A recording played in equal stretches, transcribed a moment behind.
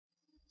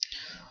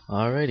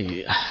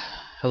Alrighty,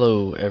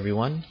 hello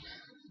everyone.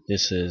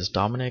 This is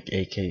Dominic,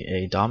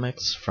 aka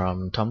Domics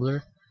from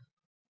Tumblr,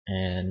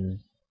 and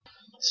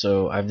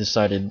so I've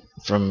decided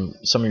from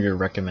some of your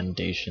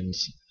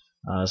recommendations.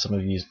 Some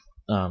of you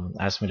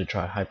asked me to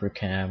try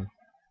HyperCam.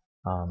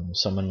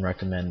 Someone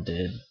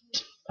recommended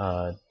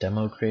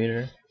Demo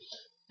Creator,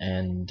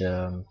 and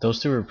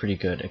those two were pretty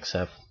good,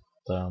 except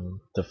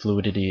the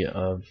fluidity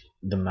of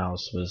the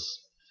mouse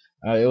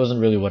it wasn't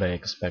really what I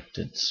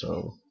expected.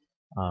 So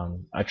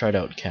I tried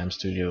out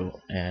CamStudio,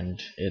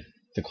 and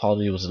the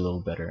quality was a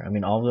little better. I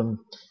mean, all of them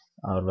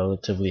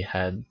relatively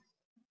had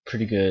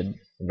pretty good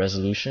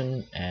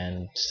resolution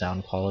and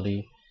sound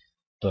quality,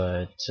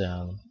 but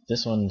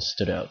this one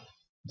stood out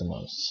the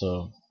most.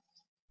 So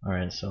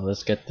alright, so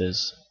let's get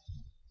this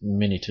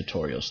mini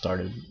tutorial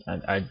started.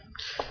 I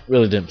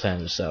really didn't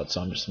plan this out, so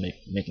I'm just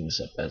making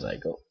this up as I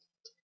go.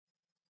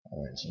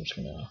 Alright, so I'm just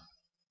gonna.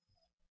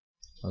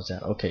 How's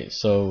that? Okay,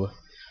 so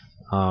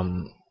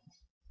um,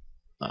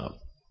 uh,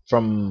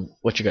 from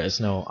what you guys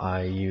know,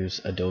 I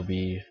use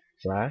Adobe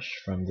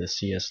Flash from the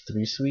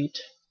CS3 suite.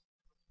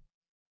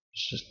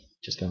 Just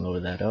just gonna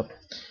load that up,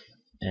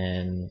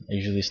 and I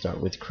usually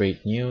start with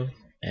Create New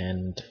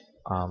and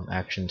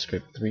Action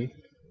Script 3. Just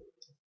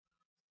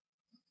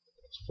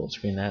full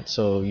screen that.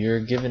 So you're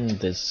given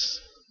this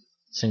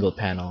single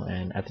panel,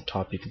 and at the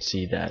top you can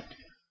see that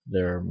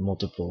there are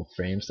multiple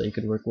frames that you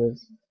could work with.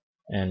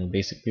 And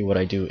basically what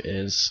I do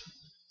is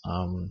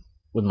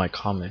with my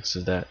comics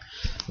is that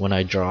when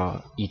I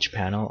draw each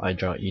panel, I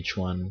draw each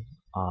one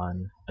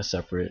on a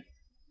separate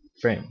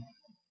frame,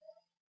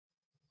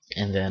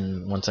 and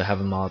then once I have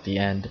them all at the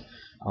end,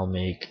 I'll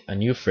make a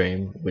new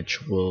frame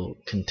which will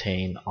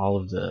contain all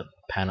of the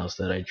panels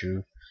that I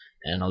drew,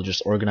 and I'll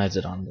just organize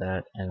it on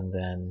that and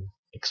then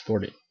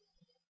export it.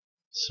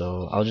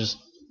 So I'll just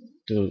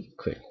do a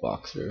quick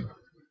walkthrough.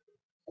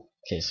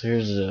 Okay, so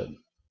here's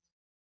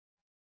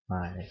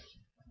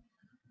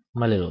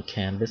my little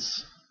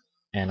canvas,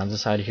 and on the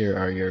side here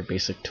are your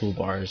basic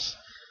toolbars.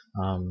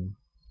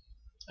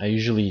 I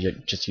usually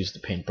just use the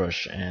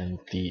paintbrush and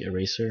the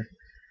eraser,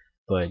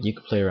 but you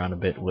can play around a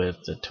bit with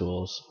the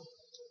tools.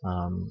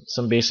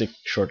 Some basic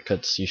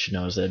shortcuts you should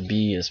know is that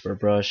B is for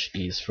brush,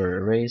 E is for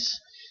erase,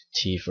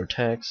 T for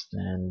text,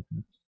 and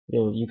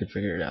you could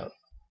figure it out.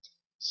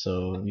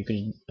 So you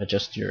can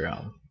adjust your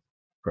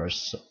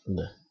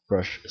the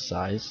brush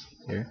size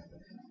here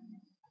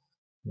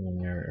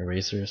and your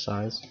eraser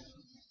size.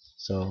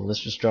 So let's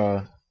just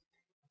draw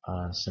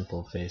a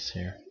simple face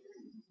here.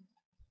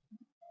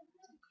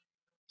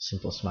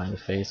 Simple smiley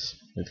face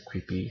with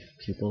creepy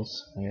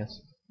pupils, I guess.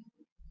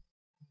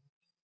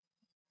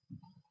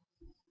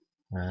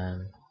 And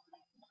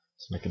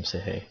let's make him say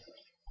hey.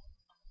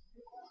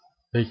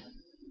 Hey.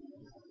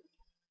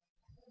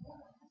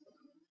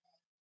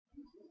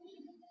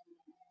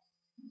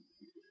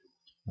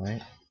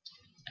 Alright.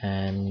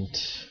 And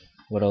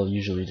what I'll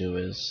usually do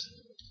is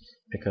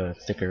pick a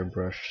thicker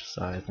brush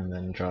size and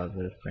then draw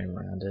the frame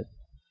around it.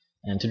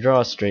 And to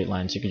draw straight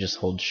lines, you can just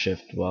hold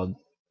shift while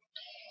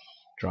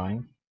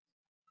drawing,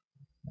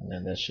 and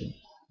then that should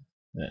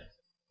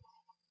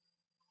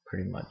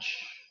pretty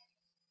much,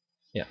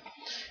 yeah.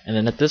 And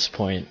then at this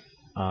point,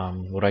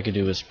 what I could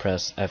do is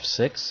press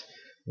F6,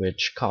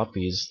 which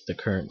copies the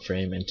current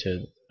frame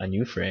into a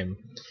new frame.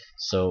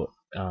 So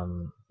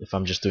if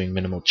I'm just doing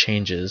minimal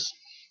changes,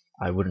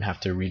 I wouldn't have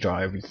to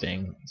redraw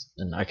everything,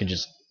 and I could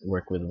just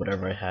work with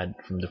whatever I had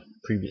from the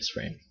previous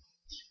frame.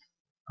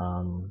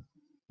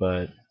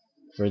 But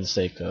for the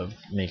sake of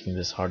making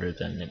this harder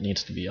than it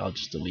needs to be, I'll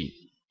just delete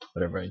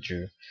whatever I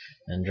drew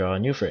and draw a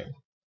new frame.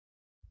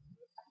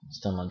 This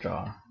time I'll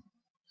draw,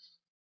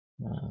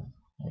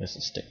 I guess,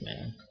 a stick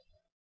man,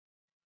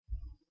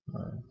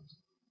 or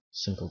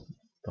simple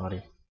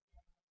body.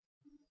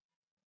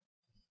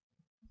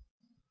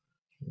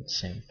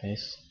 Same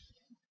face,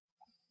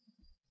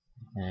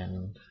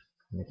 and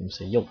make him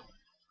say yo.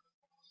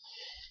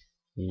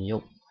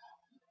 Yo.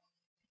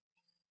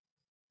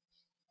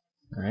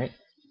 Alright.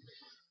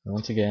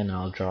 Once again,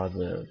 I'll draw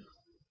the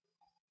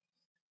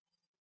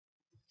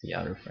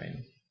outer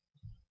frame.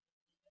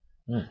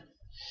 On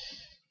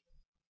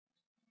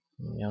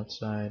the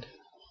outside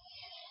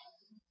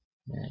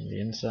and the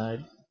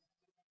inside.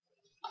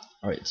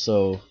 Alright,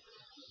 so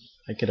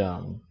I could I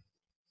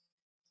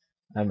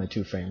have my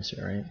two frames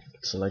here, right?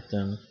 Select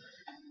them,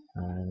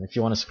 and if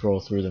you want to scroll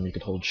through them, you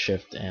could hold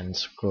shift and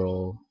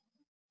scroll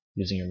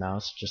using your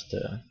mouse just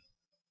to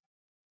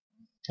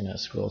kind of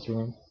scroll through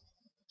them.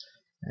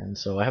 And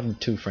so I have the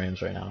two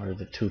frames right now, or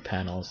the two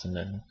panels, and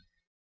then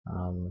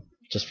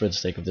just for the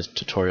sake of this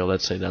tutorial,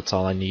 let's say that's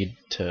all I need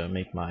to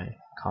make my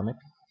comic.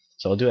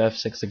 So I'll do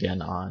F6 again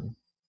on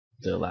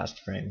the last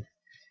frame,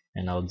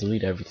 and I'll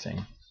delete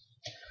everything.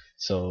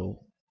 So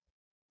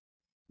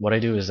what I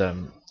do is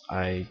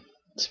I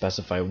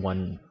specify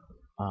one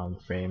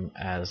frame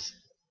as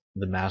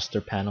the master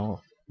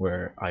panel,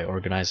 where I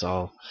organize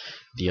all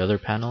the other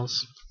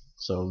panels.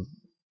 So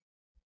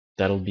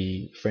that'll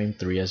be frame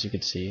 3, as you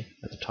can see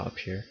at the top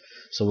here.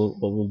 So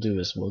what we'll do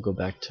is we'll go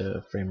back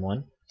to frame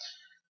 1,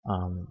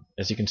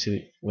 As you can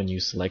see, when you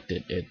select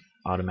it, it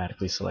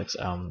automatically selects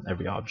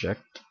every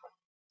object.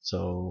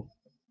 So,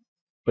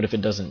 but if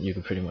it doesn't, you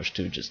can pretty much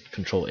do just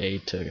Control A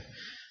to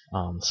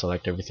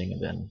select everything,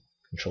 and then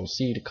Control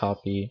C to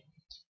copy,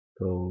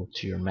 go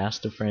to your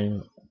master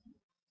frame,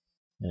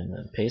 and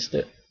then paste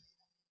it,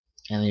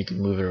 and then you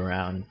can move it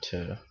around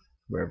to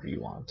wherever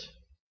you want.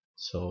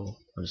 So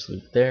I'll just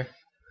leave it there.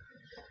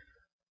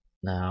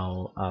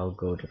 Now I'll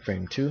go to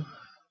frame 2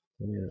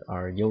 with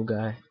our yo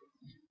guy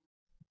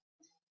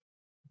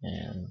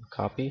and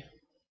copy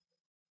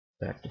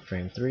back to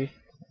frame 3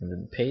 and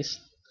then paste,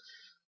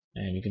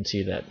 and you can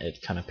see that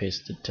it kind of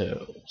pasted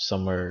to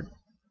somewhere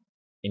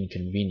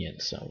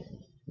inconvenient, so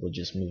we'll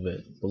just move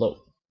it below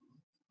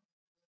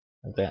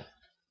like that,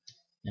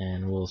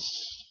 and we'll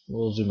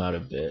zoom out a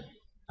bit.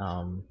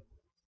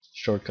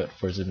 Shortcut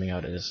for zooming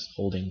out is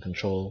holding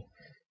Control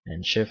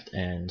and Shift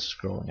and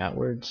scrolling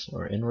outwards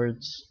or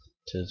inwards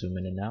to zoom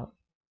in and out.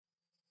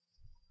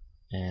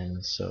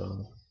 And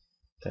so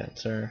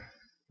that's our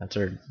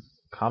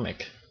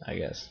comic, I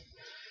guess.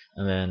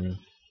 And then,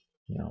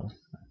 you know,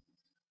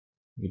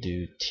 we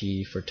do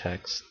T for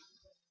text,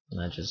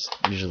 and I just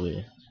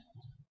usually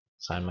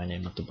sign my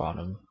name at the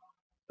bottom,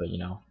 but you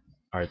know,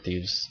 art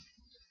thieves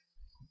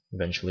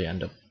eventually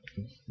end up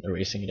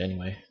erasing it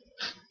anyway.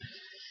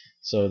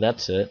 So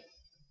that's it,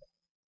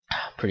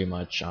 pretty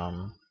much. I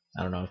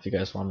don't know if you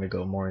guys want me to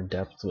go more in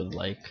depth with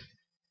like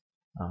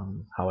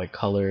how I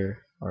color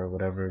or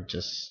whatever,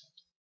 just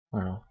I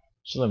don't know,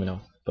 just let me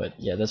know. But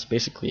yeah, that's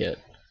basically it.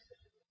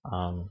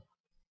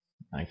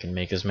 I can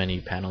make as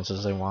many panels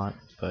as I want,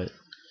 but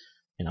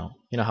you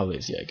know how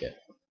lazy I get.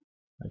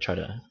 I try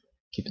to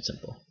keep it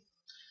simple.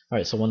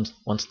 Alright, so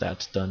once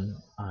that's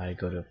done, I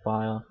go to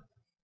File,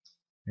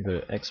 I go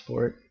to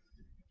Export,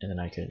 and then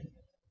I could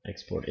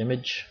export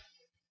image,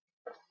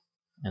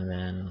 and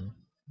then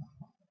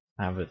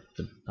I have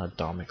the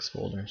Domics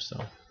folder, so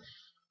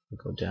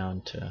I'll go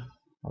down to,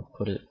 I'll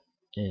put it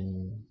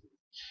in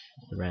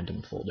the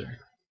random folder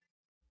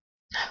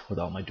with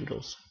all my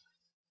doodles.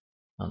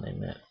 I'll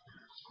name it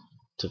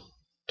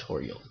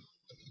tutorial,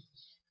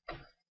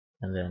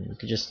 and then you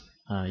could just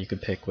you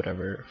could pick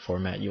whatever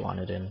format you want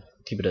it in,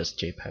 keep it as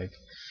JPEG,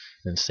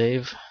 then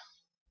save.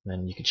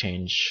 Then you could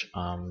change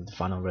the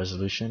final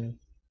resolution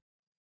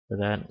for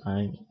that.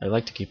 I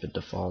like to keep it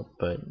default,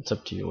 but it's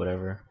up to you,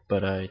 whatever.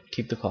 But I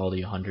keep the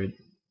quality 100,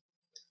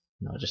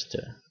 just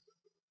to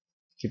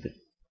keep it,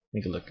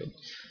 make it look good.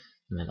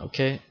 And then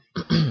OK,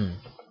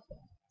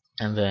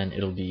 and then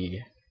it'll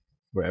be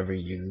wherever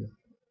you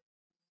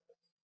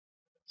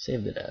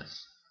saved it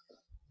as.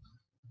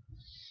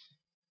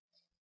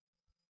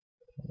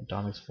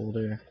 Domics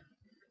folder,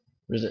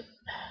 where is it?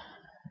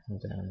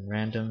 And then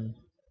random,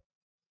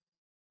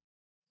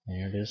 and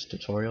here it is,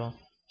 tutorial,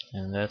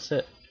 and that's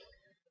it.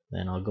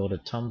 Then I'll go to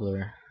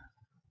Tumblr,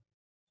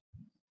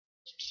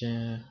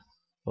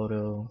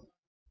 photo,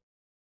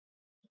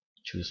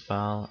 choose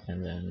file,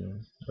 and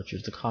then I'll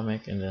choose the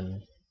comic, and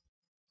then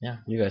yeah,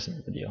 you guys in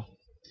the video.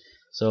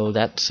 So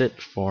that's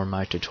it for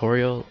my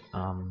tutorial.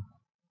 I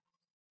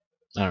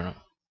don't know,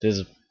 this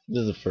is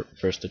the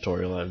first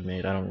tutorial I've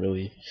made. I don't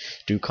really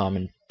do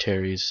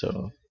commentaries,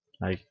 so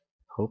I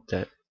hope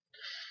that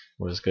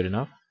was good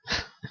enough.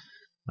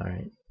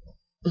 Alright.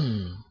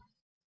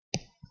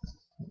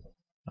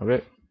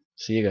 Okay,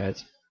 see you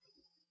guys.